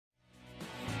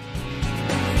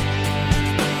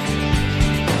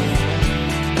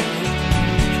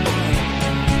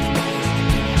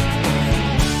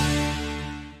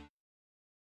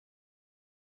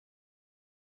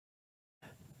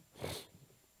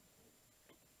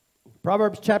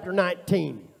Proverbs chapter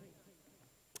 19.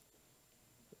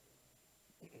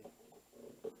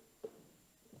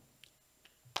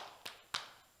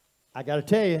 I got to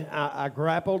tell you, I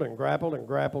grappled and grappled and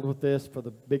grappled with this for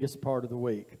the biggest part of the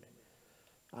week.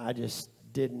 I just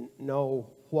didn't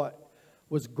know what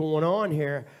was going on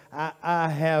here.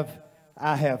 I've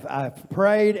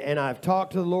prayed and I've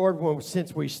talked to the Lord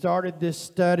since we started this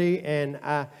study, and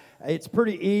it's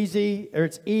pretty easy, or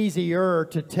it's easier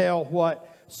to tell what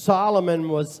Solomon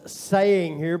was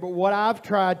saying here. But what I've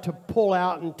tried to pull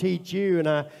out and teach you, and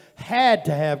I had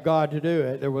to have God to do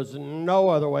it, there was no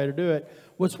other way to do it,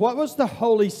 was what was the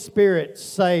Holy Spirit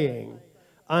saying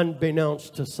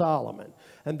unbeknownst to Solomon.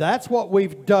 And that's what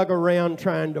we've dug around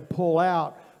trying to pull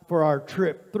out for our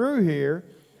trip through here.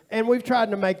 And we've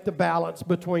tried to make the balance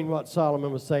between what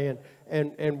Solomon was saying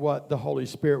and what the Holy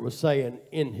Spirit was saying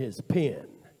in his pen.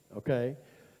 Okay?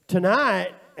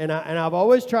 Tonight, and I've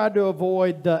always tried to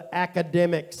avoid the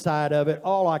academic side of it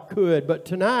all I could, but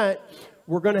tonight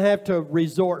we're going to have to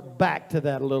resort back to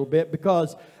that a little bit,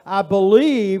 because I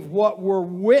believe what we're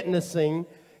witnessing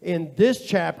in this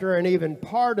chapter and even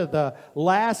part of the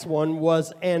last one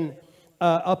was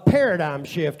a paradigm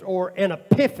shift or an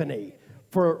epiphany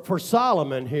for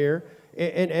Solomon here.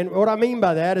 And what I mean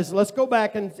by that is, let's go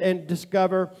back and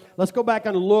discover, let's go back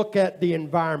and look at the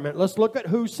environment. Let's look at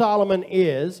who Solomon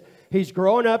is. He's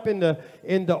growing up in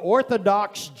the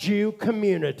Orthodox Jew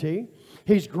community.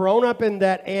 He's grown up in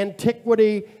that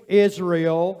antiquity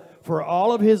Israel for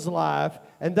all of his life.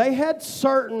 And they had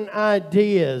certain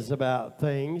ideas about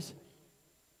things,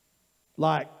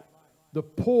 like the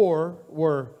poor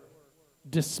were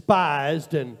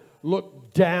despised and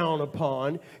looked down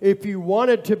upon. If you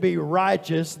wanted to be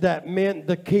righteous, that meant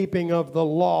the keeping of the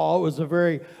law. It was a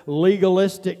very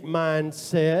legalistic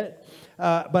mindset.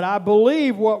 But I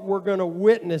believe what we're going to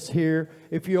witness here,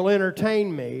 if you'll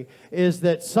entertain me, is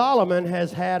that Solomon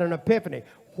has had an epiphany.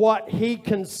 What he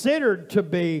considered to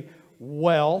be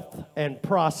wealth and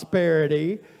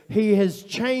prosperity, he is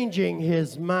changing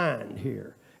his mind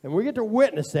here. And we get to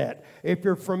witness that. If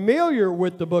you're familiar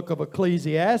with the book of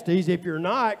Ecclesiastes, if you're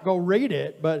not, go read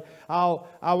it. But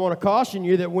I want to caution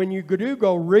you that when you do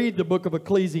go read the book of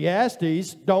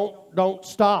Ecclesiastes, don't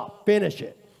stop. Finish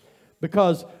it.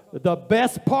 Because the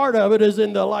best part of it is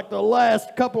in the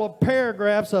last couple of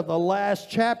paragraphs of the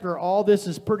last chapter. All this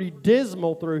is pretty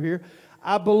dismal through here.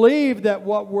 I believe that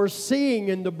what we're seeing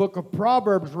in the book of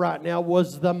Proverbs right now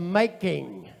was the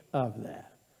making of that.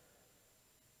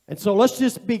 And so let's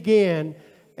just begin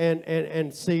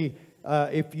and see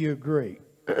if you agree.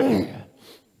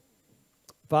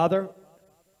 Father,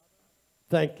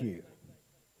 thank you.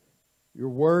 Your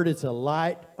word is a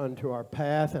light unto our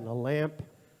path and a lamp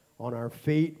on our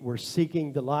feet. We're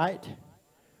seeking the light.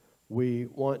 We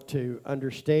want to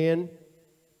understand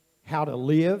how to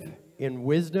live in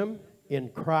wisdom in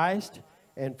Christ.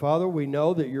 And Father, we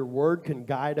know that your word can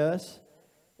guide us.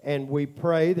 And we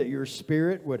pray that your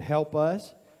Spirit would help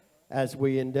us as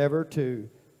we endeavor to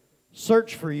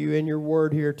search for you in your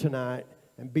word here tonight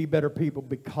and be better people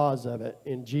because of it.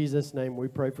 In Jesus' name we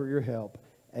pray for your help.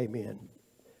 Amen.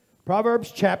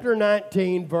 Proverbs chapter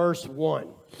 19, verse 1.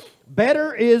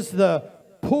 Better is the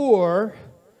poor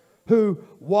who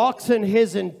walks in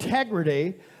his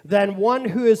integrity than one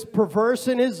who is perverse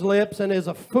in his lips and is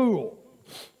a fool.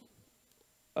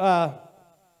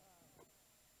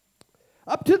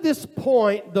 Up to this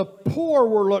point, the poor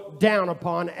were looked down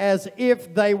upon as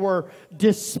if they were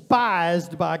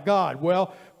despised by God.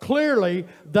 Well, clearly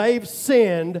they've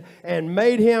sinned and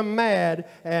made him mad,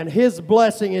 and his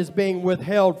blessing is being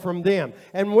withheld from them.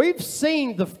 And we've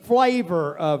seen the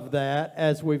flavor of that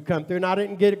as we've come through. And I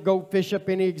didn't go fish up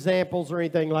any examples or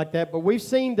anything like that, but we've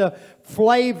seen the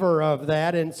flavor of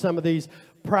that in some of these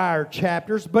prior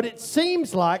chapters. But it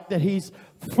seems like that he's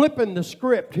flipping the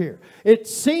script here. It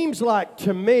seems like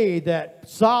to me that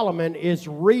Solomon is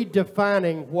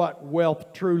redefining what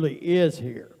wealth truly is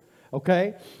here.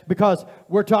 Okay? Because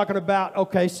we're talking about,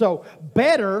 okay, so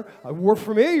better, we're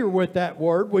familiar with that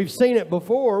word. We've seen it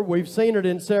before. We've seen it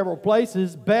in several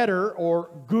places. Better or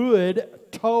good,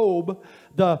 Tob,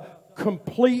 the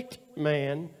complete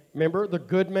man. Remember, the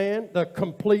good man, the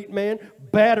complete man.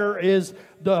 Better is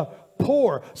the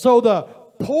poor. So the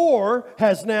poor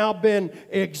has now been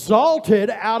exalted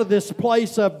out of this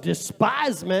place of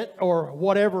despisement, or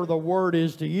whatever the word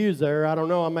is to use there. I don't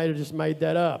know. I may have just made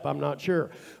that up. I'm not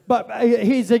sure. But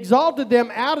he's exalted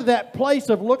them out of that place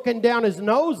of looking down his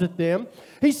nose at them.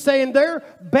 He's saying they're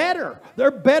better. They're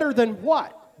better than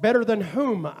what? Better than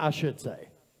whom, I should say.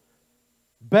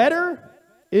 Better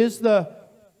is the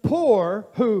poor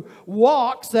who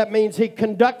walks, that means he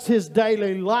conducts his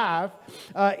daily life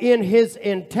in his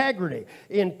integrity.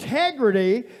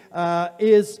 Integrity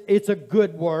it's a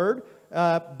good word,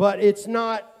 but it's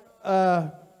not,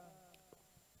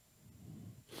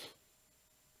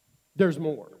 there's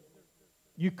more.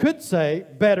 You could say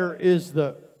better is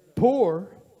the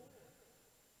poor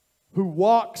who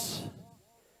walks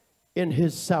in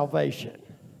his salvation.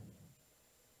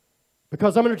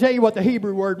 Because I'm going to tell you what the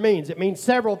Hebrew word means. It means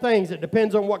several things. It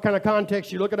depends on what kind of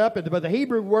context you look it up in. But the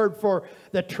Hebrew word for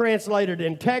the translated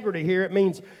integrity here, it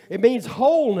means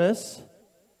wholeness.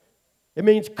 It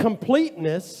means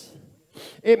completeness.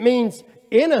 It means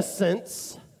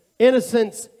innocence.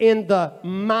 Innocence in the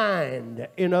mind.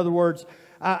 In other words,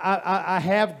 I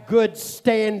have good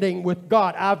standing with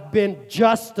God. I've been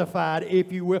justified,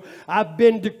 if you will. I've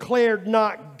been declared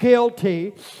not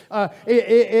guilty.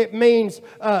 It means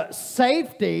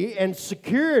safety and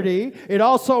security. It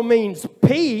also means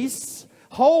peace,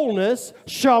 wholeness,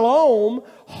 shalom,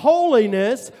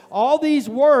 holiness. All these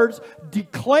words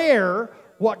declare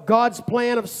what God's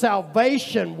plan of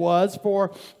salvation was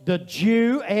for the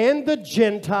Jew and the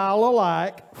Gentile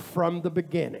alike from the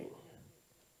beginning.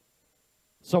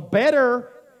 So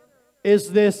better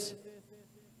is this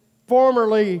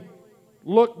formerly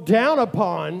looked down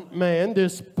upon man,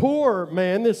 this poor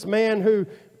man, this man who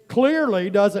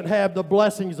clearly doesn't have the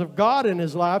blessings of God in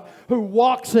his life, who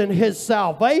walks in his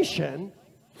salvation,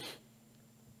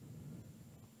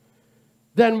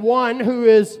 than one who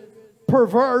is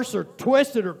perverse or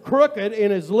twisted or crooked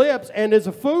in his lips and is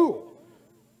a fool.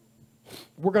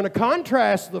 We're going to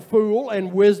contrast the fool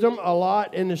and wisdom a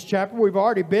lot in this chapter. We've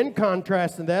already been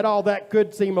contrasting that. All that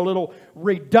could seem a little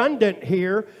redundant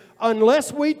here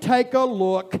unless we take a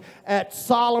look at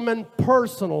Solomon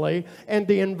personally and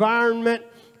the environment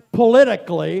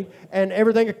politically and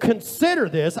everything. Consider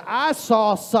this. I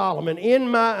saw Solomon in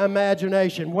my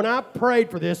imagination when I prayed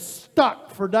for this,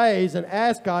 stuck for days and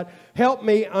asked God, help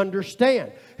me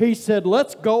understand. He said,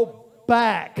 let's go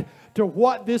back to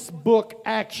what this book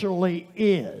actually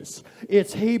is.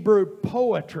 It's Hebrew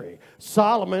poetry.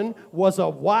 Solomon was a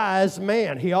wise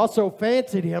man. He also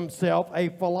fancied himself a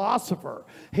philosopher.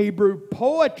 Hebrew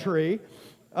poetry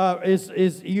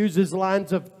uses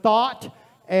lines of thought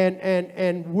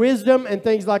and wisdom and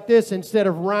things like this. Instead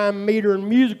of rhyme, meter, and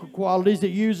musical qualities,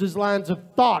 it uses lines of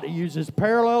thought. It uses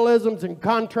parallelisms and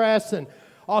contrasts and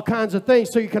all kinds of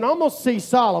things. So you can almost see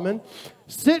Solomon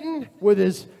sitting with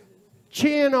his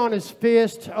chin on his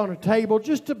fist on a table,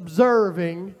 just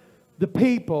observing the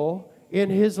people in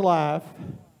his life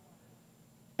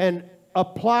and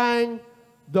applying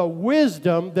the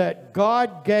wisdom that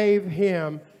God gave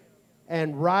him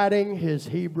and writing his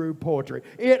Hebrew poetry.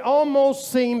 It almost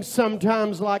seems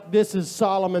sometimes like this is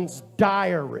Solomon's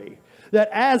diary. That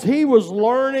as he was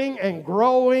learning and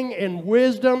growing in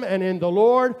wisdom and in the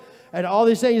Lord, and all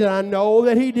these things, and I know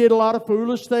that he did a lot of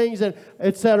foolish things, and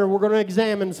etc. We're going to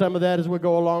examine some of that as we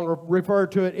go along, or refer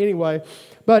to it anyway.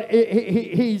 But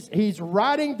he's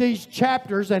writing these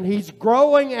chapters, and he's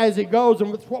growing as he goes,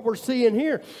 and that's what we're seeing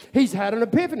here. He's had an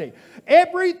epiphany.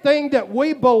 Everything that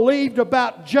we believed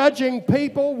about judging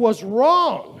people was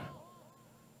wrong.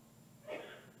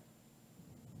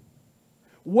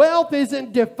 Wealth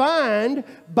isn't defined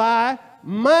by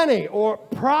money or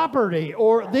property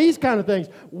or these kind of things.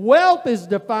 Wealth is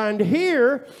defined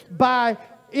here by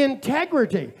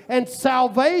integrity and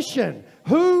salvation.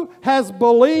 Who has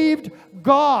believed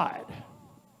God?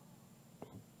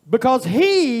 Because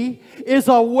he is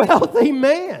a wealthy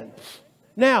man.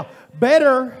 Now,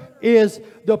 better is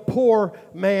the poor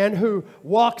man who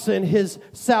walks in his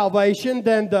salvation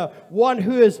than the one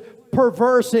who is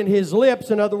perverse in his lips.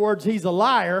 In other words, he's a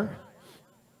liar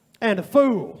and a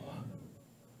fool.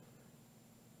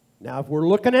 Now, if we're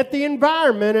looking at the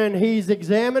environment and he's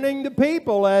examining the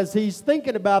people as he's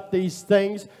thinking about these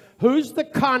things, who's the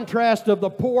contrast of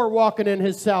the poor walking in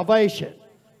his salvation?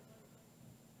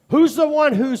 Who's the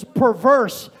one who's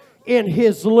perverse in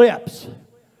his lips?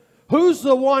 Who's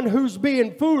the one who's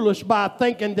being foolish by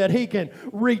thinking that he can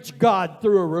reach God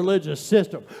through a religious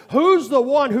system? Who's the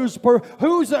one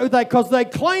because they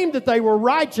claimed that they were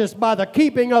righteous by the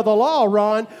keeping of the law,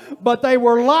 Ron, but they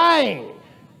were lying.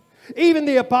 Even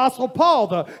the Apostle Paul,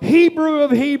 the Hebrew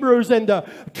of Hebrews and the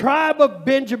tribe of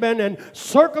Benjamin and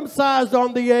circumcised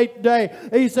on the 8th day.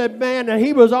 He said, man, and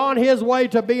he was on his way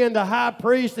to being the high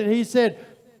priest, and he said,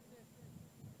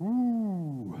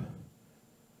 ooh,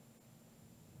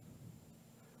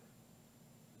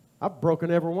 I've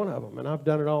broken every one of them, and I've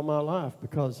done it all my life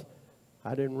because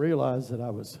I didn't realize that I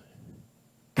was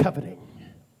coveting.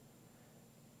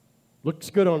 Looks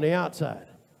good on the outside.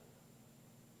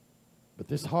 But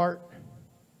this heart,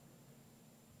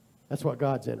 that's what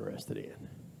God's interested in.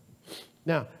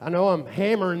 Now, I know I'm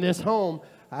hammering this home.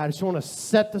 I just want to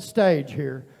set the stage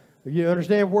here. You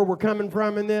understand where we're coming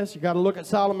from in this? You got to look at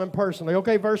Solomon personally.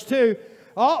 Okay, verse 2.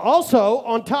 Also,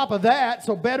 on top of that,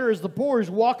 so better is the poor who's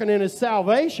walking in his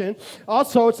salvation.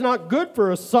 Also, it's not good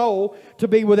for a soul to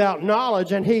be without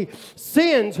knowledge, and he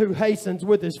sins who hastens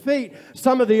with his feet.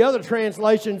 Some of the other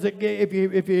translations, if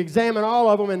you examine all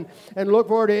of them and look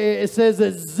for it, it says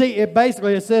that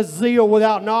basically it says zeal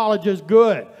without knowledge is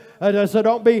good. So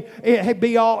don't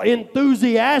be all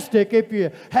enthusiastic if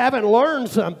you haven't learned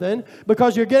something,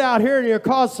 because you get out here and you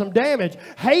cause some damage.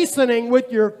 Hastening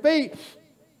with your feet.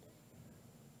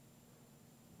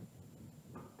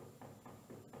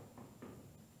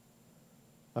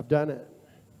 I've done it.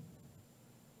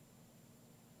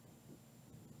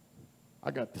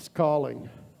 I got this calling.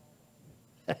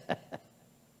 I've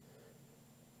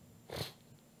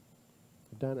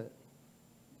done it.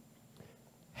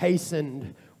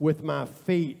 Hastened with my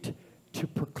feet to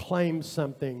proclaim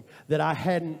something that I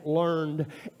hadn't learned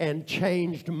and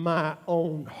changed my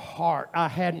own heart. I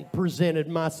hadn't presented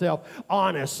myself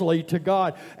honestly to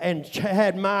God and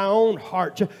had my own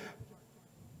heart.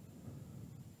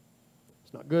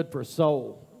 It's not good for a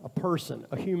soul, a person,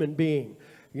 a human being.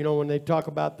 You know, when they talk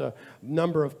about the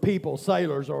number of people,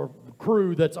 sailors or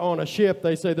crew that's on a ship,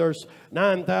 they say there's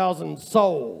 9,000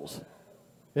 souls.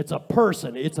 It's a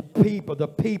person. It's a people. The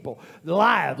people.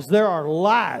 Lives. There are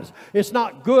lives. It's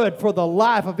not good for the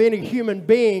life of any human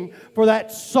being for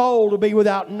that soul to be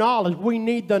without knowledge. We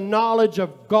need the knowledge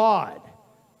of God.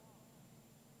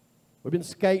 We've been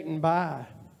skating by,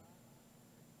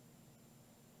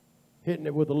 hitting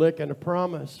it with a lick and a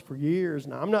promise for years.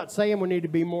 Now, I'm not saying we need to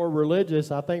be more religious.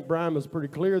 I think Brian was pretty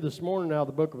clear this morning out of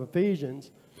the book of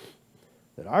Ephesians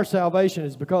that our salvation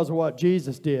is because of what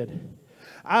Jesus did.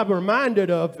 I'm reminded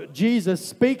of Jesus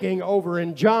speaking over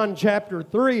in John chapter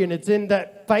 3, and it's in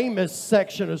that famous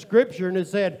section of Scripture, and it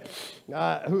said,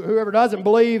 whoever doesn't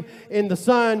believe in the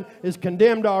Son is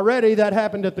condemned already. That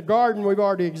happened at the garden. We've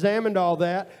already examined all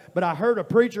that. But I heard a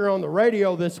preacher on the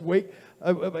radio this week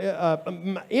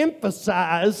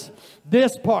emphasize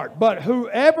this part. But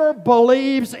whoever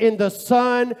believes in the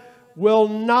Son will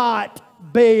not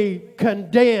be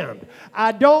condemned.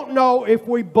 I don't know if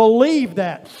we believe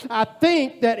that. I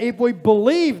think that if we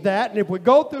believe that, and if we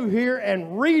go through here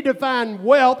and redefine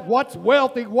wealth, what's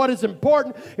wealthy, what is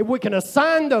important, if we can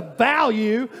assign the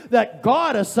value that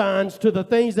God assigns to the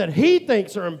things that He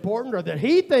thinks are important or that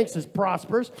He thinks is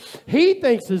prosperous, He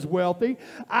thinks is wealthy,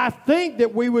 I think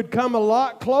that we would come a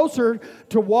lot closer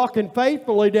to walking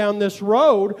faithfully down this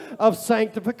road of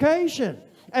sanctification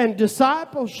and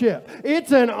discipleship.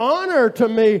 It's an honor to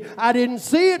me. I didn't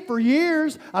see it for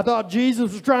years. I thought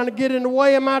Jesus was trying to get in the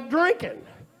way of my drinking.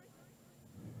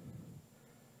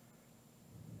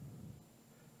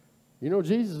 You know,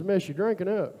 Jesus will mess your drinking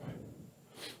up.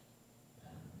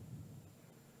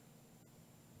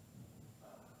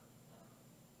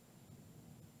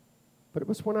 But it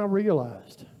was when I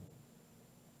realized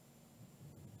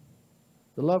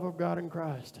the love of God in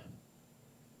Christ.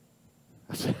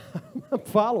 I said, I'm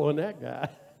following that guy.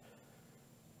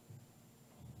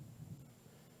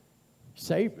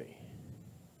 Save me.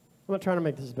 I'm not trying to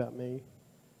make this about me.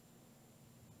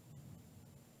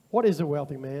 What is a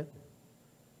wealthy man?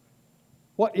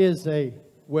 What is a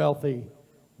wealthy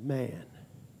man?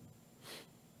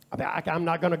 I'm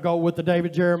not going to go with the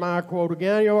David Jeremiah quote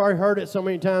again. You already heard it so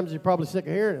many times, you're probably sick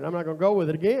of hearing it. I'm not going to go with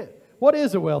it again. What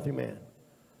is a wealthy man?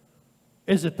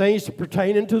 Is it things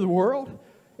pertaining to the world?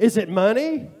 Is it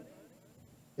money?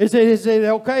 Is it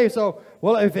okay? So,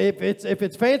 well, if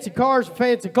it's fancy cars and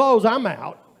fancy clothes, I'm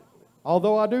out.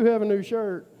 Although I do have a new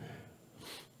shirt,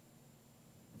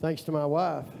 thanks to my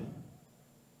wife.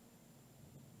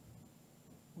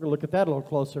 We're going to look at that a little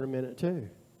closer in a minute too.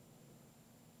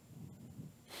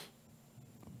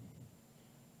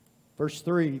 Verse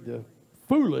 3, the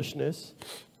foolishness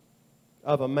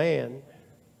of a man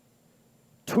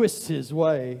twists his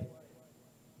way,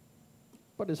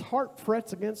 but his heart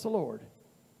frets against the Lord.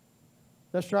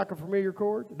 That strike a familiar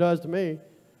chord? It does to me.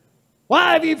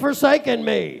 Why have you forsaken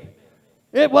me?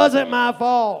 It wasn't my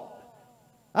fault.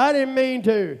 I didn't mean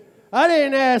to. I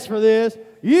didn't ask for this.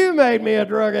 You made me a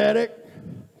drug addict.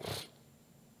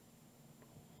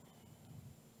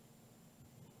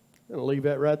 I'm going to leave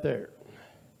that right there.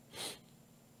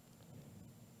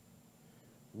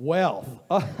 Wealth.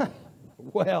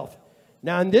 Wealth.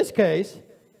 Now in this case,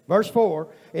 verse 4,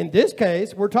 in this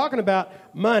case, we're talking about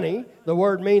money. The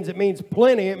word means, it means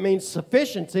plenty. It means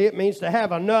sufficiency. It means to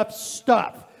have enough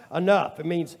stuff. Enough. It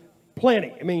means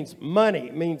plenty. It means money.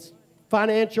 It means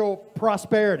financial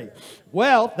prosperity.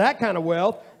 Wealth, that kind of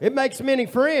wealth, it makes many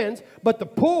friends, but the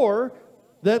poor,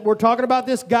 that we're talking about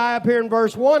this guy up here in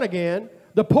verse 1 again,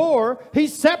 the poor,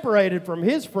 he's separated from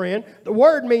his friend. The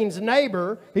word means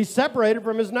neighbor. He's separated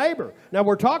from his neighbor. Now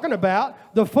we're talking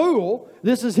about the fool.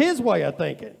 This is his way of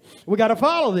thinking. We got to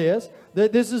follow this.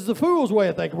 This is the fool's way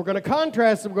of thinking. We're going to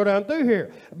contrast and go down through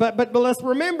here. But let's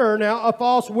remember now, a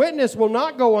false witness will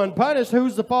not go unpunished.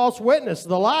 Who's the false witness?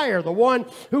 The liar, the one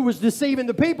who was deceiving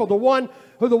the people, the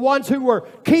ones who were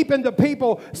keeping the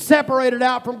people separated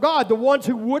out from God, the ones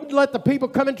who wouldn't let the people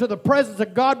come into the presence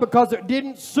of God because it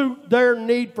didn't suit their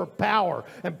need for power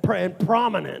and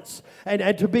prominence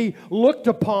and to be looked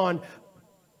upon.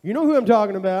 You know who I'm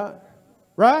talking about,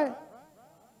 right?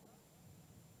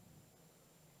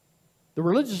 The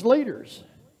religious leaders.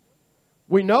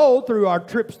 We know through our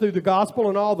trips through the gospel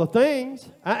and all the things,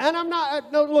 and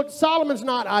look, Solomon's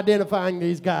not identifying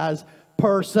these guys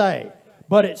per se,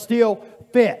 but it still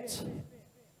fits.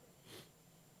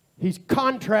 He's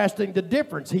contrasting the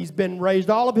difference. He's been raised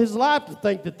all of his life to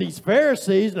think that these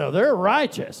Pharisees, no, they're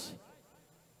righteous.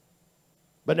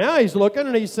 But now he's looking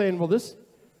and he's saying, well, this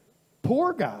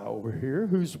poor guy over here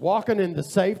who's walking in the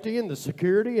safety and the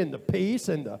security and the peace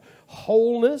and the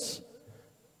wholeness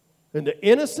and the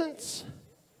innocence,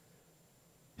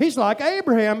 he's like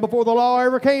Abraham before the law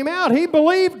ever came out. He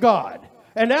believed God,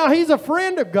 and now he's a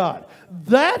friend of God.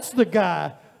 That's the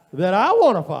guy that I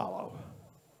want to follow.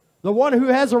 The one who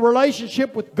has a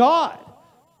relationship with God.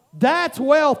 That's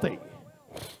wealthy.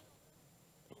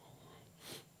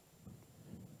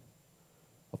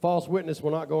 A false witness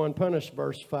will not go unpunished,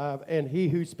 verse 5, and he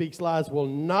who speaks lies will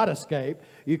not escape.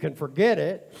 You can forget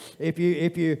it if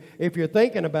you're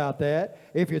thinking about that.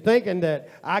 If you're thinking that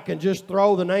I can just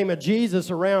throw the name of Jesus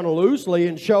around loosely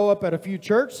and show up at a few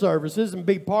church services and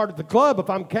be part of the club if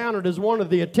I'm counted as one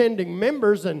of the attending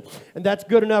members, and that's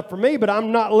good enough for me, but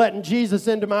I'm not letting Jesus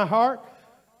into my heart.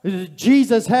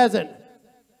 Jesus hasn't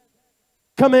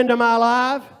come into my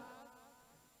life.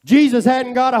 Jesus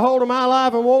hadn't got a hold of my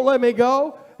life and won't let me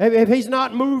go. If he's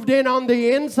not moved in on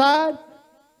the inside,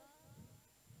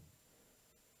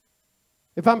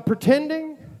 if I'm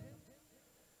pretending,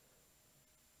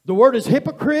 the word is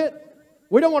hypocrite.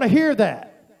 We don't want to hear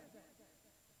that.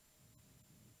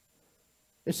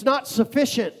 It's not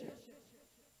sufficient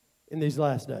in these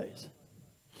last days.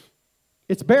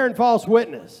 It's bearing false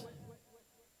witness.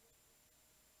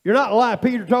 You're not lying.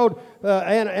 Peter told,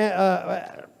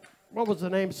 what was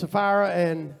the name? Sapphira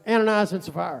and Ananias and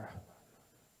Sapphira.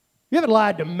 You haven't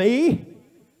lied to me.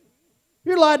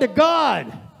 You lied to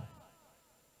God.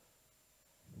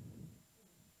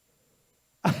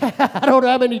 I don't know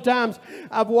how many times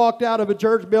I've walked out of a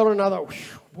church building and I thought,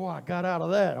 boy, I got out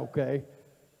of that, okay.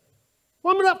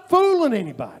 Well, I'm not fooling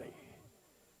anybody.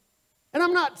 And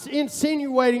I'm not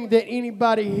insinuating that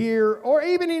anybody here, or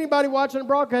even anybody watching the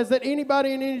broadcast, that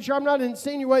anybody in any church, I'm not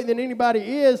insinuating that anybody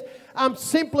is. I'm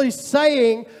simply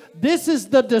saying this is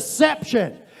the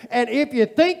deception. And if you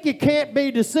think you can't be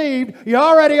deceived, you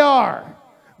already are.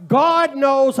 God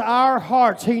knows our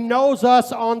hearts. He knows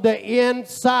us on the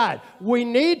inside. We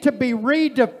need to be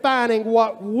redefining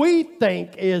what we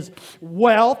think is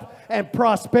wealth and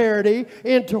prosperity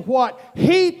into what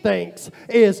He thinks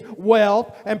is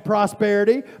wealth and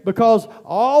prosperity, because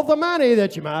all the money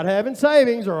that you might have in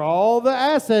savings or all the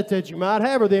assets that you might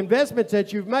have or the investments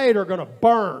that you've made are going to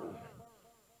burn.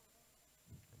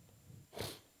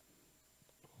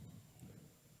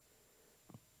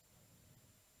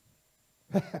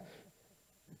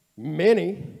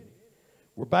 Many,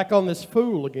 we're back on this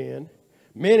fool again.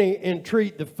 Many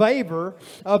entreat the favor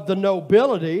of the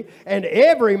nobility, and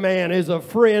every man is a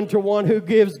friend to one who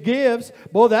gives gifts.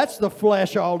 Boy, that's the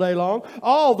flesh all day long.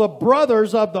 All the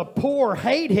brothers of the poor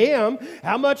hate him.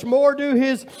 How much more do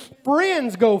his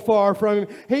friends go far from him?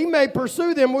 He may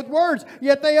pursue them with words,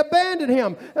 yet they abandon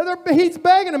him. He's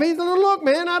begging them. He's like, look,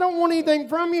 man, I don't want anything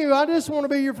from you. I just want to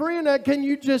be your friend. Can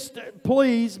you just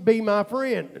please be my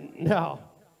friend? No.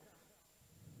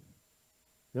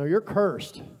 No, you're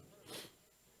cursed.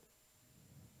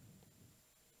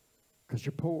 Because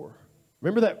you're poor.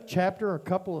 Remember that chapter a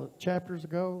couple of chapters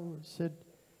ago? It said,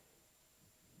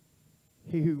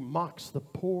 he who mocks the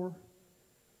poor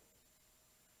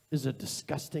is a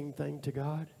disgusting thing to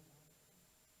God.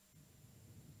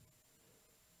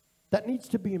 That needs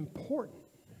to be important.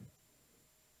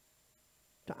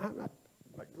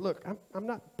 look, I'm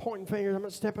not pointing fingers. I'm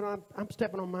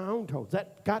stepping on my own toes. That's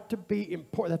got to be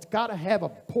important. That's got to have an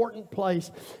important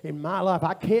place in my life.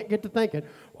 I can't get to thinking,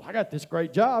 well, I got this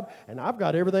great job, and I've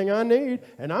got everything I need,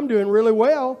 and I'm doing really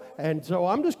well, and so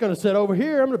I'm just going to sit over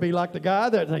here. I'm going to be like the guy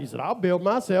that he said, I'll build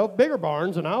myself bigger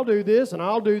barns, and I'll do this, and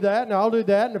I'll do that, and I'll do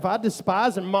that. And if I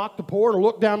despise and mock the poor and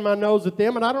look down my nose at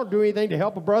them, and I don't do anything to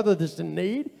help a brother that's in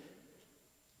need,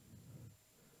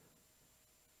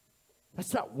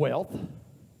 that's not wealth.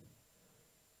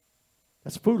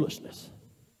 That's foolishness.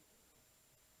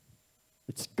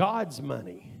 It's God's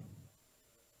money.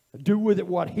 Do with it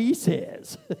what He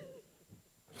says.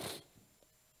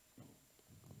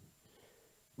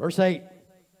 Verse 8.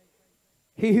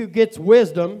 He who gets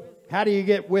wisdom, how do you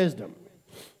get wisdom?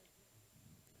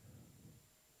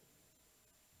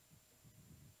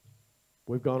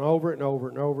 We've gone over it and over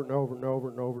and over and over and over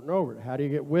and over and over. How do you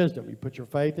get wisdom? You put your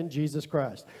faith in Jesus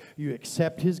Christ. You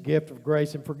accept His gift of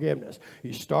grace and forgiveness.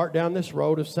 You start down this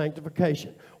road of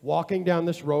sanctification, walking down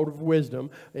this road of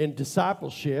wisdom in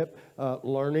discipleship,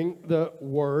 learning the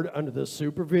Word under the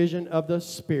supervision of the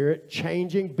Spirit,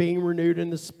 changing, being renewed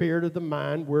in the spirit of the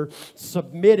mind. We're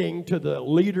submitting to the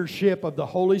leadership of the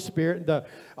Holy Spirit, the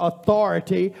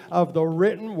authority of the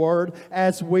written Word,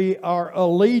 as we are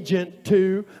allegiant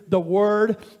to the Word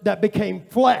that became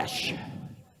flesh.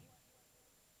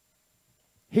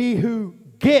 He who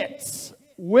gets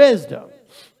wisdom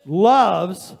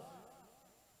loves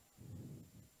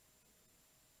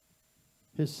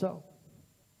his soul.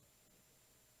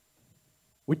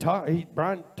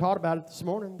 Brian taught about it this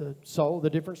morning, the soul, the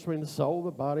difference between the soul,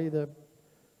 the body, the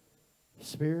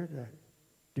spirit.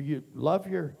 Do you love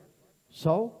your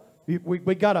soul?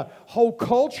 We got a whole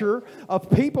culture of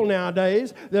people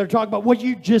nowadays that are talking about, well,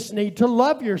 you just need to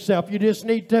love yourself. You just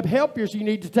need to help yourself. You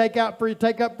need to take up for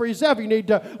yourself. You need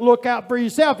to look out for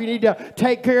yourself. You need to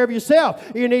take care of yourself.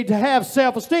 You need to have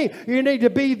self-esteem. You need to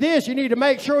be this. You need to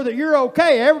make sure that you're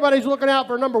okay. Everybody's looking out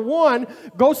for number one.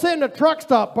 Go sit in a truck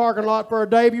stop parking lot for a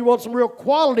day if you want some real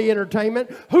quality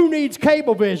entertainment. Who needs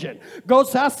cable vision?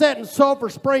 I sat in Sulphur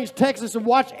Springs, Texas, and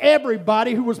watched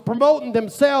everybody who was promoting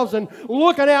themselves and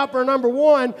looking out for number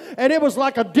one, and it was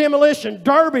like a demolition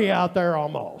derby out there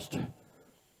almost.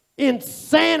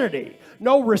 Insanity.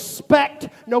 No respect,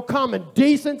 no common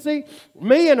decency.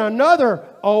 Me and another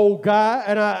old guy,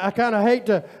 and I kind of hate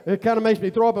to, it kind of makes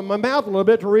me throw up in my mouth a little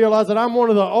bit to realize that I'm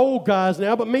one of the old guys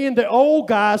now, but me and the old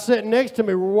guy sitting next to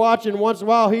me were watching. Once in a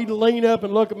while he'd lean up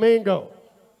and look at me and go,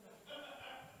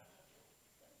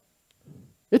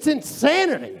 it's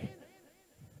insanity.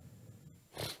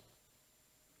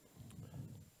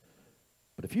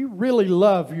 But if you really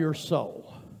love your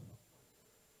soul,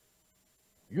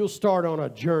 you'll start on a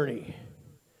journey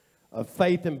of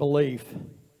faith and belief,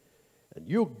 and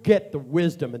you'll get the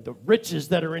wisdom and the riches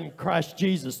that are in Christ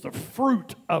Jesus, the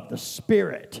fruit of the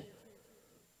Spirit.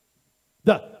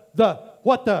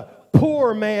 What the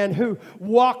poor man who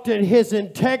walked in his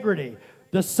integrity,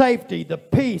 the safety, the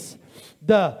peace,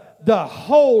 the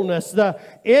wholeness, the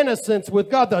innocence with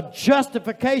God, the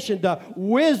justification, the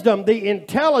wisdom, the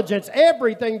intelligence,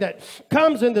 everything that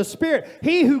comes in the Spirit.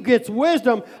 He who gets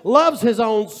wisdom loves his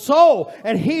own soul,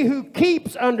 and he who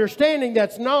keeps understanding,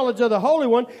 that's knowledge of the Holy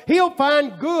One, he'll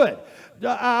find good.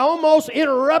 I almost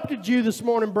interrupted you this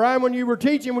morning, Brian, when you were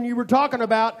teaching, when you were talking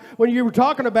about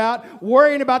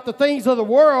worrying about the things of the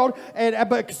world.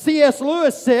 But C.S.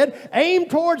 Lewis said, aim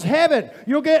towards heaven,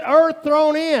 you'll get earth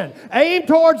thrown in. Aim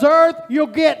towards earth, you'll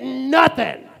get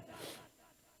nothing.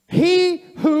 He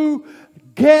who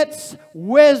gets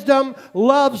wisdom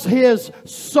loves his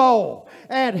soul.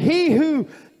 And he who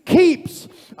keeps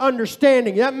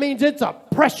understanding, that means it's a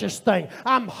precious thing.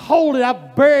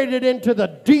 I've buried it into the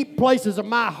deep places of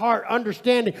my heart,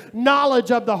 understanding,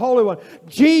 knowledge of the Holy One.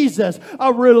 Jesus,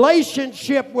 a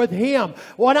relationship with Him.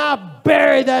 When I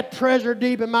bury that treasure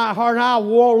deep in my heart, I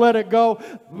won't let it go.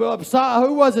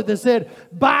 Who was it that said,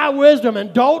 buy wisdom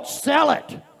and don't sell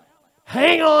it?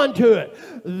 Hang on to it.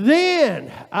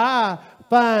 Then I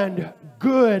find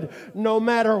good no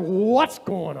matter what's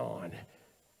going on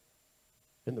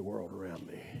in the world around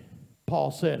me.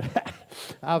 Paul said,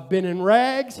 I've been in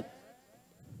rags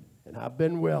and I've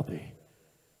been wealthy.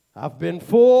 I've been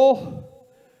full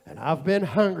and I've been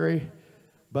hungry,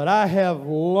 but I have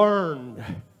learned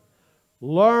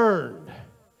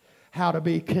how to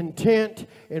be content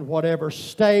in whatever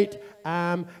state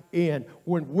I'm in.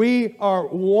 When we are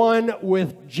one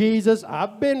with Jesus,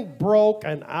 I've been broke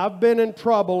and I've been in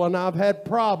trouble and I've had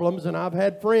problems and I've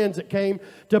had friends that came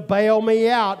to bail me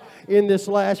out in this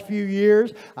last few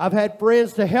years. I've had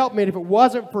friends to help me, and if it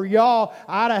wasn't for y'all,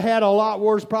 I'd have had a lot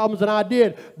worse problems than I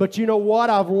did. But you know what?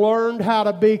 I've learned how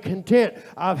to be content.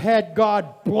 I've had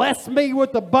God bless me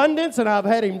with abundance, and I've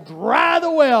had Him dry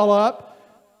the well up.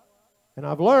 And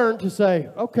I've learned to say,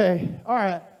 okay, all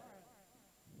right,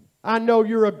 I know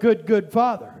you're a good, good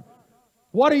Father.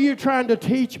 What are you trying to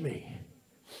teach me?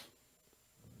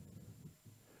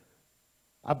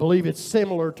 I believe it's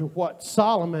similar to what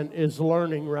Solomon is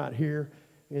learning right here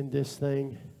in this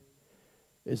thing,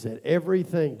 is that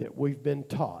everything that we've been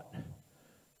taught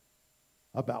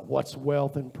about what's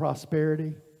wealth and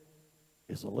prosperity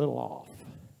is a little off.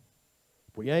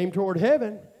 If we aim toward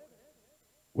heaven,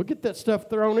 we'll get that stuff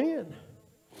thrown in.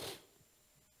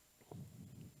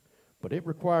 But it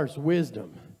requires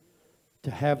wisdom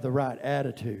to have the right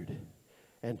attitude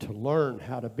and to learn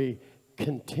how to be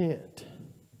content.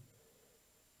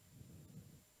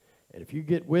 And if you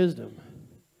get wisdom,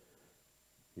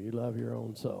 you love your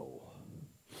own soul.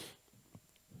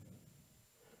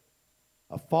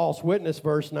 A false witness,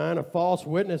 verse 9, a false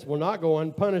witness will not go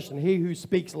unpunished, and he who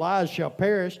speaks lies shall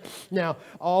perish. Now,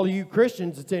 all you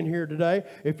Christians that's in here today,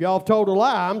 if y'all have told a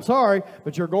lie, I'm sorry,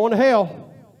 but you're going to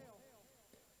hell.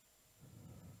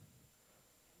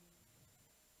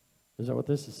 Is that what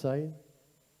this is saying?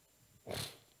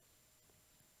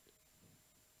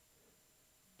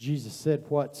 Jesus said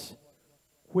what's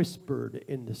whispered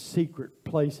in the secret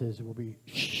places will be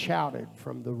shouted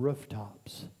from the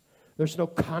rooftops. There's no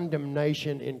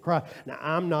condemnation in Christ. Now,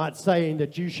 I'm not saying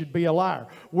that you should be a liar.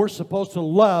 We're supposed to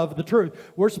love the truth.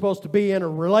 We're supposed to be in a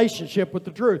relationship with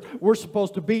the truth. We're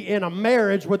supposed to be in a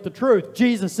marriage with the truth.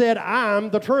 Jesus said, I'm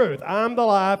the truth. I'm the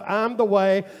life. I'm the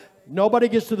way. Nobody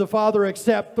gets to the Father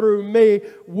except through me.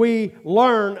 We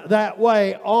learn that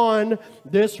way on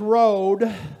this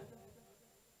road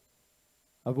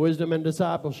of wisdom and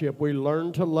discipleship. We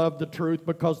learn to love the truth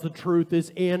because the truth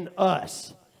is in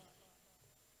us.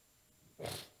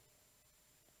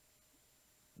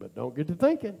 But don't get to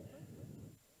thinking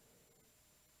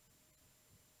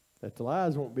that the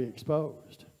lies won't be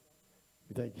exposed.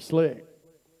 You think you're slick.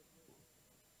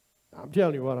 I'm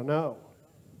telling you what I know.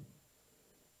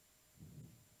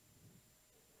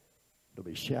 It'll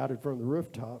be shouted from the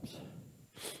rooftops.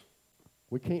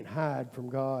 We can't hide from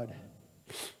God.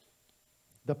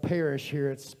 The parish here,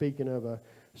 it's speaking of a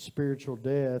spiritual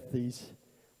death.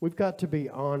 We've got to be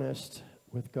honest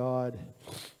with God,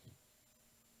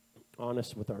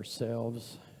 honest with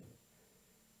ourselves,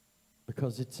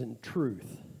 because it's in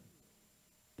truth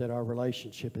that our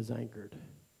relationship is anchored.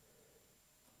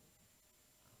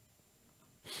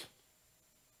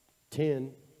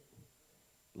 10,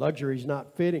 luxury is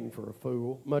not fitting for a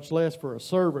fool, much less for a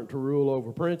servant to rule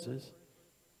over princes.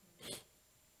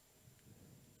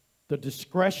 The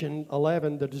discretion,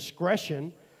 11, the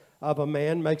discretion of a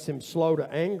man makes him slow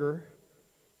to anger,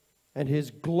 and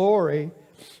his glory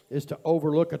is to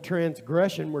overlook a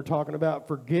transgression. We're talking about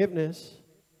forgiveness.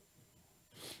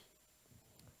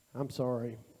 I'm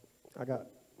sorry, I got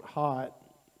hot.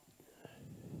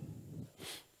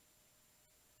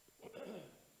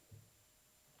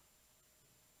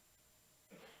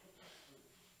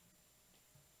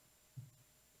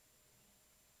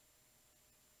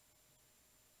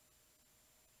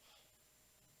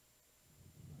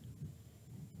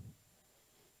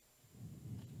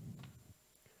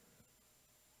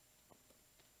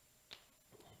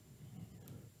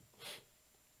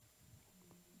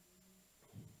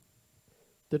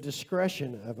 The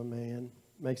discretion of a man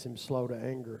makes him slow to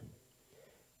anger,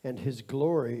 and his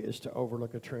glory is to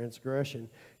overlook a transgression.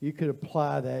 You could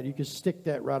apply that. You could stick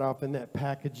that right off in that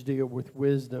package deal with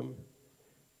wisdom.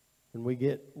 When we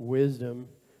get wisdom,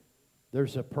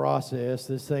 there's a process.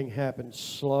 This thing happens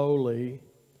slowly.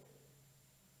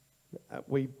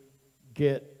 We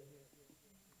get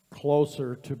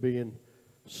closer to being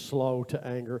slow to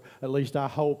anger. At least I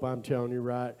hope I'm telling you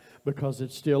right, because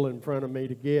it's still in front of me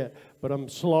to get. But I'm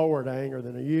slower to anger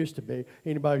than I used to be.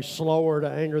 Anybody slower to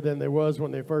anger than they was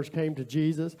when they first came to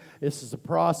Jesus? This is a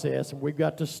process, and we've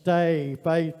got to stay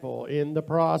faithful in the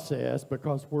process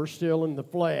because we're still in the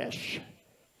flesh.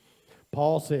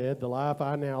 Paul said, the life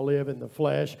I now live in the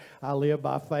flesh, I live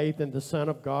by faith in the Son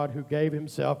of God who gave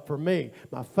himself for me.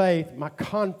 My faith, my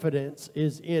confidence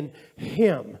is in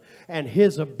him and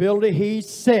his ability. He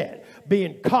said,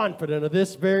 being confident of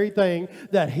this very thing,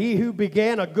 that he who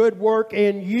began a good work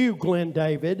in you, Glenn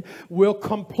David, will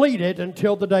complete it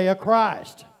until the day of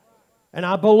Christ. And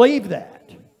I believe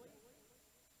that.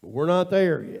 But we're not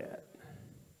there yet.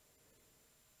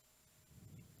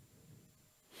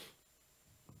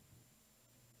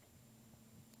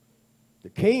 The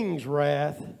king's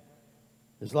wrath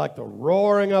is like the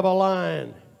roaring of a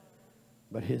lion,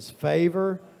 but his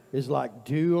favor is like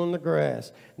dew on the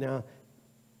grass. Now,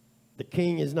 the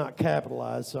king is not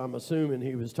capitalized, so I'm assuming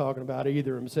he was talking about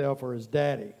either himself or his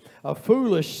daddy. A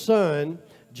foolish son,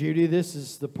 Judy, this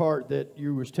is the part that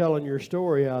you was telling your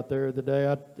story out there the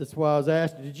day. That's why I was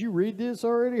asking, did you read this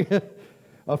already?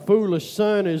 A foolish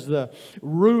son is the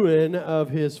ruin of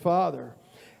his father.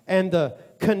 And the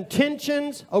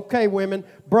contentions, okay, women,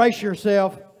 brace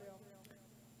yourself.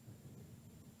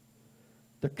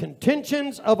 The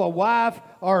contentions of a wife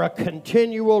are a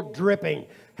continual dripping.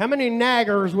 How many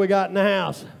naggers we got in the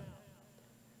house?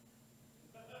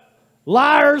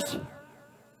 Liars.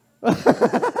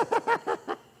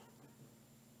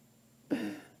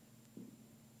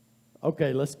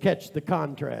 Okay, let's catch the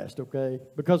contrast, okay?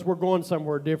 Because we're going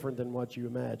somewhere different than what you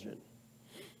imagine.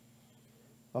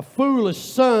 A foolish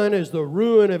son is the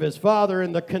ruin of his father,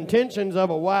 and the contentions of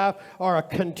a wife are a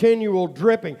continual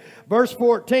dripping. Verse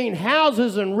 14,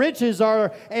 houses and riches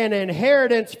are an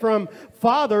inheritance from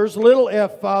fathers, little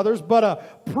f fathers, but a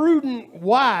prudent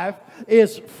wife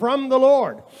is from the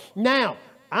Lord. Now,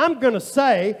 I'm going to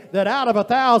say that out of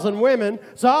 1,000 women,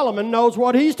 Solomon knows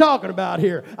what he's talking about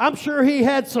here. I'm sure he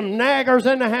had some naggers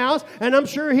in the house, and I'm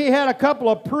sure he had a couple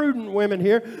of prudent women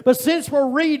here. But since we're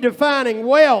redefining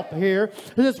wealth here,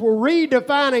 since we're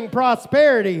redefining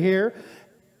prosperity here,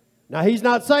 now he's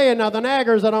not saying, now the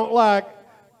naggers I don't like,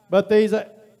 but these...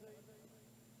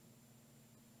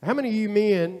 How many of you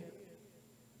men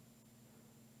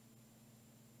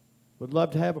would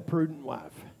love to have a prudent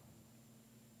wife?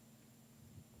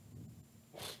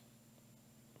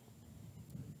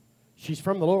 She's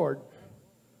from the Lord.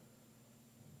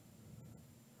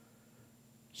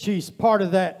 She's part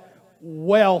of that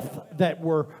wealth that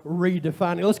we're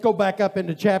redefining. Let's go back up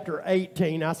into chapter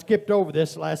 18. I skipped over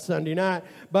this last Sunday night,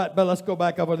 but let's go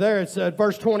back over there. It's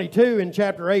verse 22 in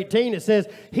chapter 18. It says,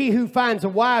 he who finds a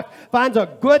wife finds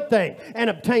a good thing and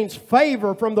obtains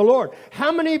favor from the Lord.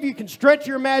 How many of you can stretch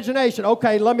your imagination?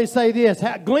 Okay, let me say this.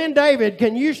 Glenn David,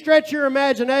 can you stretch your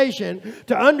imagination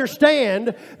to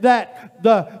understand that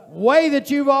the way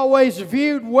that you've always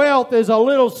viewed wealth is a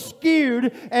little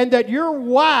skewed, and that your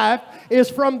wife is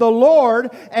from the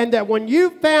Lord, and that when you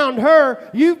found her,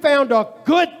 you found a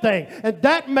good thing, and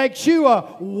that makes you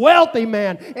a wealthy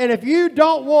man? And if you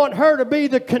don't want her to be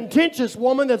the contentious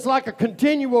woman that's like a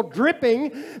continual dripping,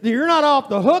 then you're not off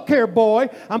the hook here, boy.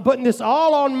 I'm putting this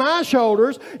all on my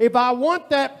shoulders. If I want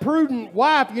that prudent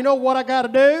wife, you know what I got to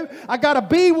do? I got to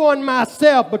be one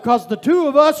myself, because the two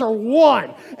of us are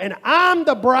one, and I'm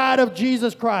the bride of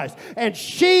Jesus Christ, and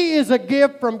she is a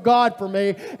gift from God for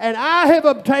me, and I have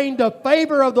obtained the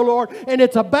favor of the Lord, and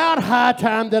it's about high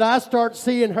time that I start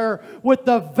seeing her with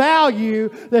the value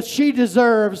that she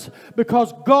deserves,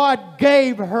 because God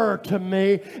gave her to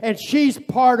me, and she's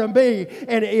part of me.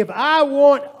 And if I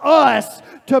want us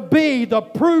to be the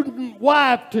prudent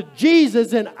wife to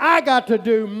Jesus, then I got to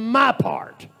do my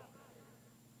part.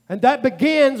 And that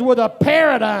begins with a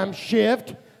paradigm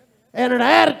shift and an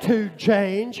attitude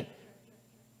change.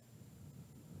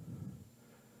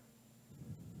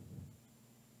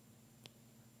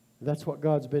 That's what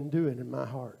God's been doing in my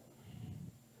heart.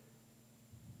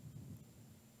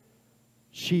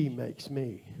 She makes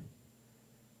me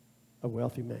a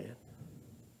wealthy man.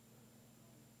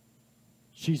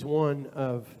 She's one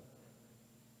of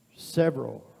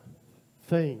several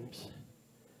things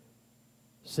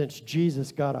since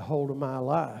Jesus got a hold of my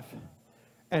life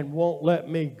and won't let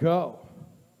me go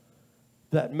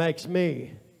that makes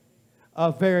me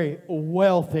a very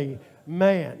wealthy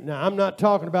man. Now, I'm not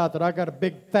talking about that I got a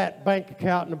big fat bank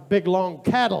account and a big long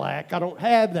Cadillac. I don't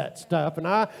have that stuff, and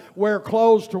I wear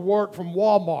clothes to work from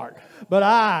Walmart. But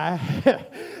I,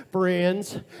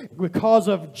 friends, because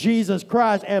of Jesus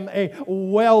Christ, am a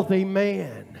wealthy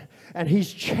man. And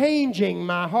He's changing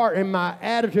my heart and my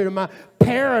attitude and my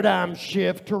paradigm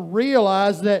shift to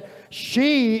realize that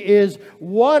she is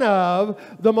one of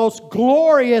the most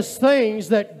glorious things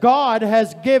that God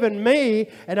has given me,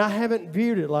 and I haven't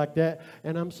viewed it like that,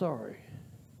 and I'm sorry.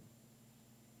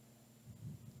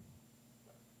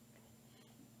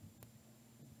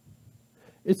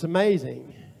 It's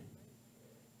amazing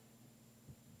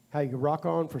how you rock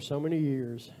on for so many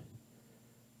years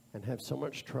and have so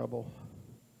much trouble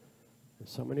and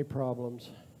so many problems.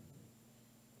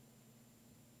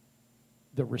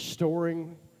 The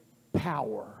restoring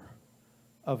power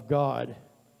of God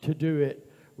to do it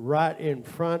right in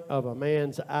front of a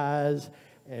man's eyes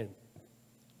and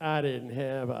I didn't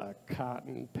have a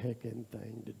cotton-picking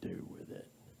thing to do with it.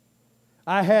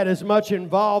 I had as much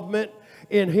involvement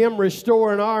in Him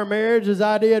restoring our marriage as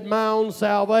I did my own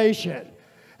salvation.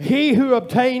 He who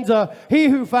finds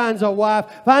a wife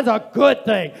finds a good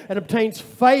thing and obtains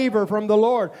favor from the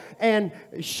Lord. And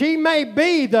she may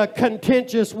be the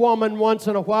contentious woman once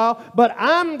in a while, but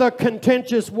I'm the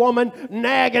contentious woman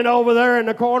nagging over there in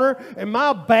the corner in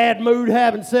my bad mood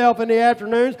having self in the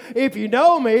afternoons. If you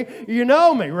know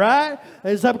me, right?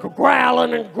 There's some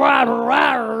growling and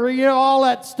growling, all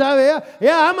that stuff.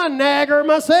 Yeah, I'm a nagger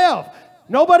myself.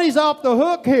 Nobody's off the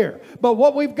hook here. But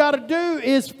what we've got to do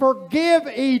is forgive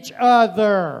each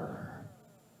other.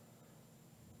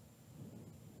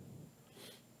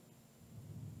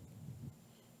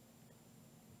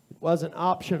 It wasn't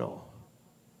optional.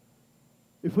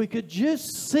 If we could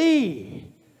just see.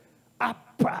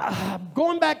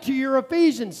 Going back to your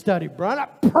Ephesians study, Brian, I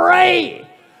pray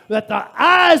that the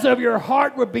eyes of your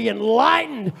heart would be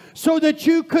enlightened so that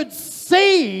you could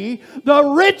see the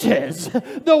riches,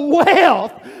 the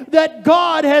wealth that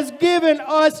God has given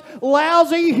us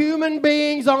lousy human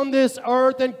beings on this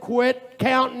earth, and quit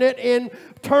counting it in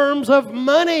terms of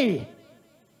money.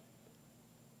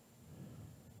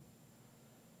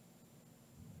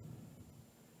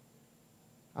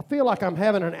 I feel like I'm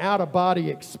having an out-of-body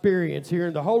experience here,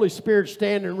 and the Holy Spirit's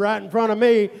standing right in front of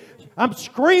me. I'm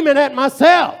screaming at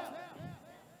myself.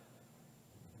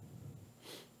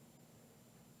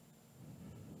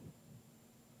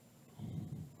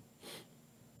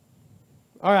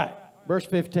 All right, verse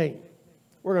 15.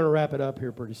 We're going to wrap it up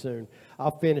here pretty soon.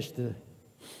 I'll finish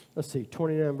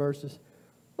 29 verses.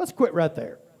 Let's quit right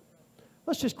there.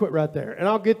 Let's just quit right there. And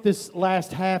I'll get this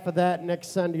last half of that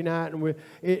next Sunday night. And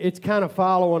it's kind of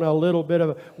following a little bit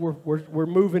of we're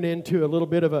moving into a little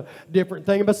bit of a different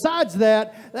thing. And besides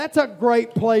that, that's a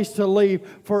great place to leave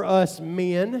for us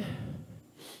men.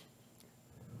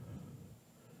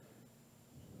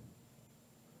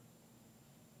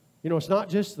 It's not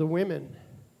just the women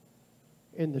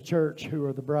in the church who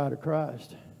are the bride of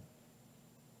Christ.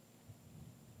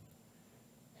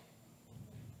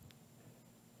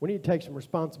 We need to take some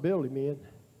responsibility, men.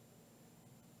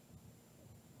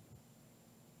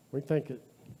 We think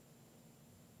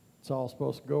it's all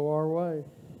supposed to go our way.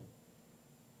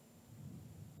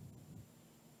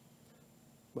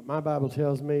 But my Bible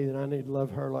tells me that I need to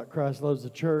love her like Christ loves the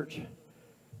church.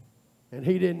 And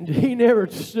he never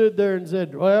stood there and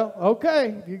said, well, okay,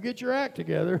 if you get your act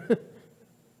together.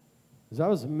 Because I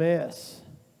was a mess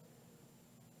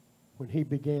when he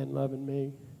began loving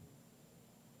me.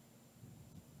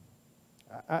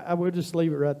 I will just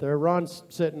leave it right there. Ron's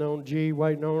sitting on G,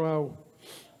 waiting on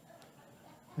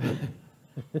O.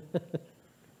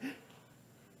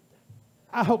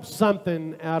 I hope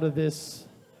something out of this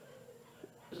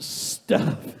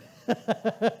stuff.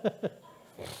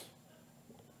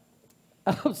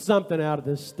 I hope something out of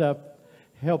this stuff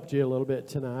helped you a little bit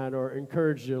tonight, or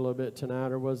encouraged you a little bit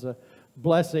tonight, or was a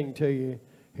blessing to you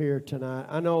here tonight.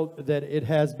 I know that it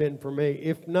has been for me.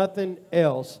 If nothing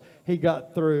else, he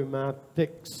got through my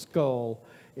thick skull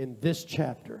in this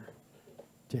chapter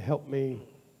to help me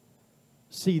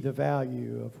see the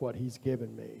value of what he's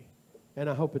given me. And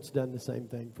I hope it's done the same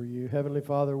thing for you. Heavenly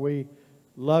Father, we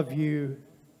love you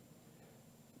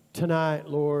tonight,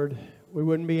 Lord. We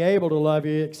wouldn't be able to love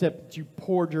you except that you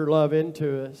poured your love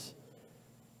into us.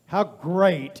 How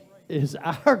great is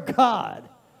our God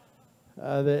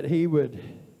that he would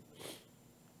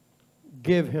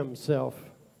give himself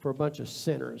for a bunch of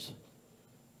sinners.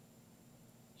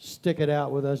 Stick it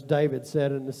out with us. David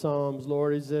said in the Psalms,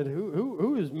 Lord, he said,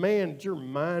 who is man that you're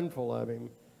mindful of him?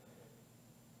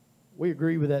 We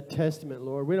agree with that testament,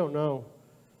 Lord. We don't know.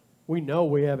 We know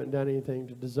we haven't done anything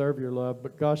to deserve your love,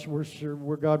 but gosh, we're sure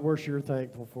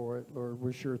thankful for it, Lord.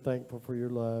 We're sure thankful for your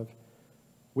love.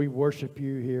 We worship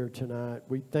you here tonight.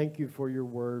 We thank you for your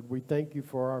word. We thank you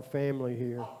for our family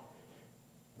here.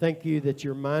 Thank you that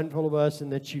you're mindful of us and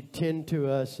that you tend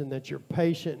to us and that you're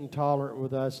patient and tolerant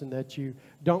with us and that you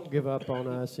don't give up on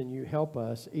us and you help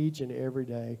us each and every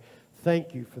day.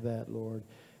 Thank you for that, Lord,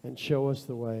 and show us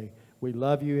the way. We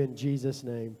love you in Jesus'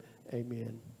 name.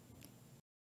 Amen.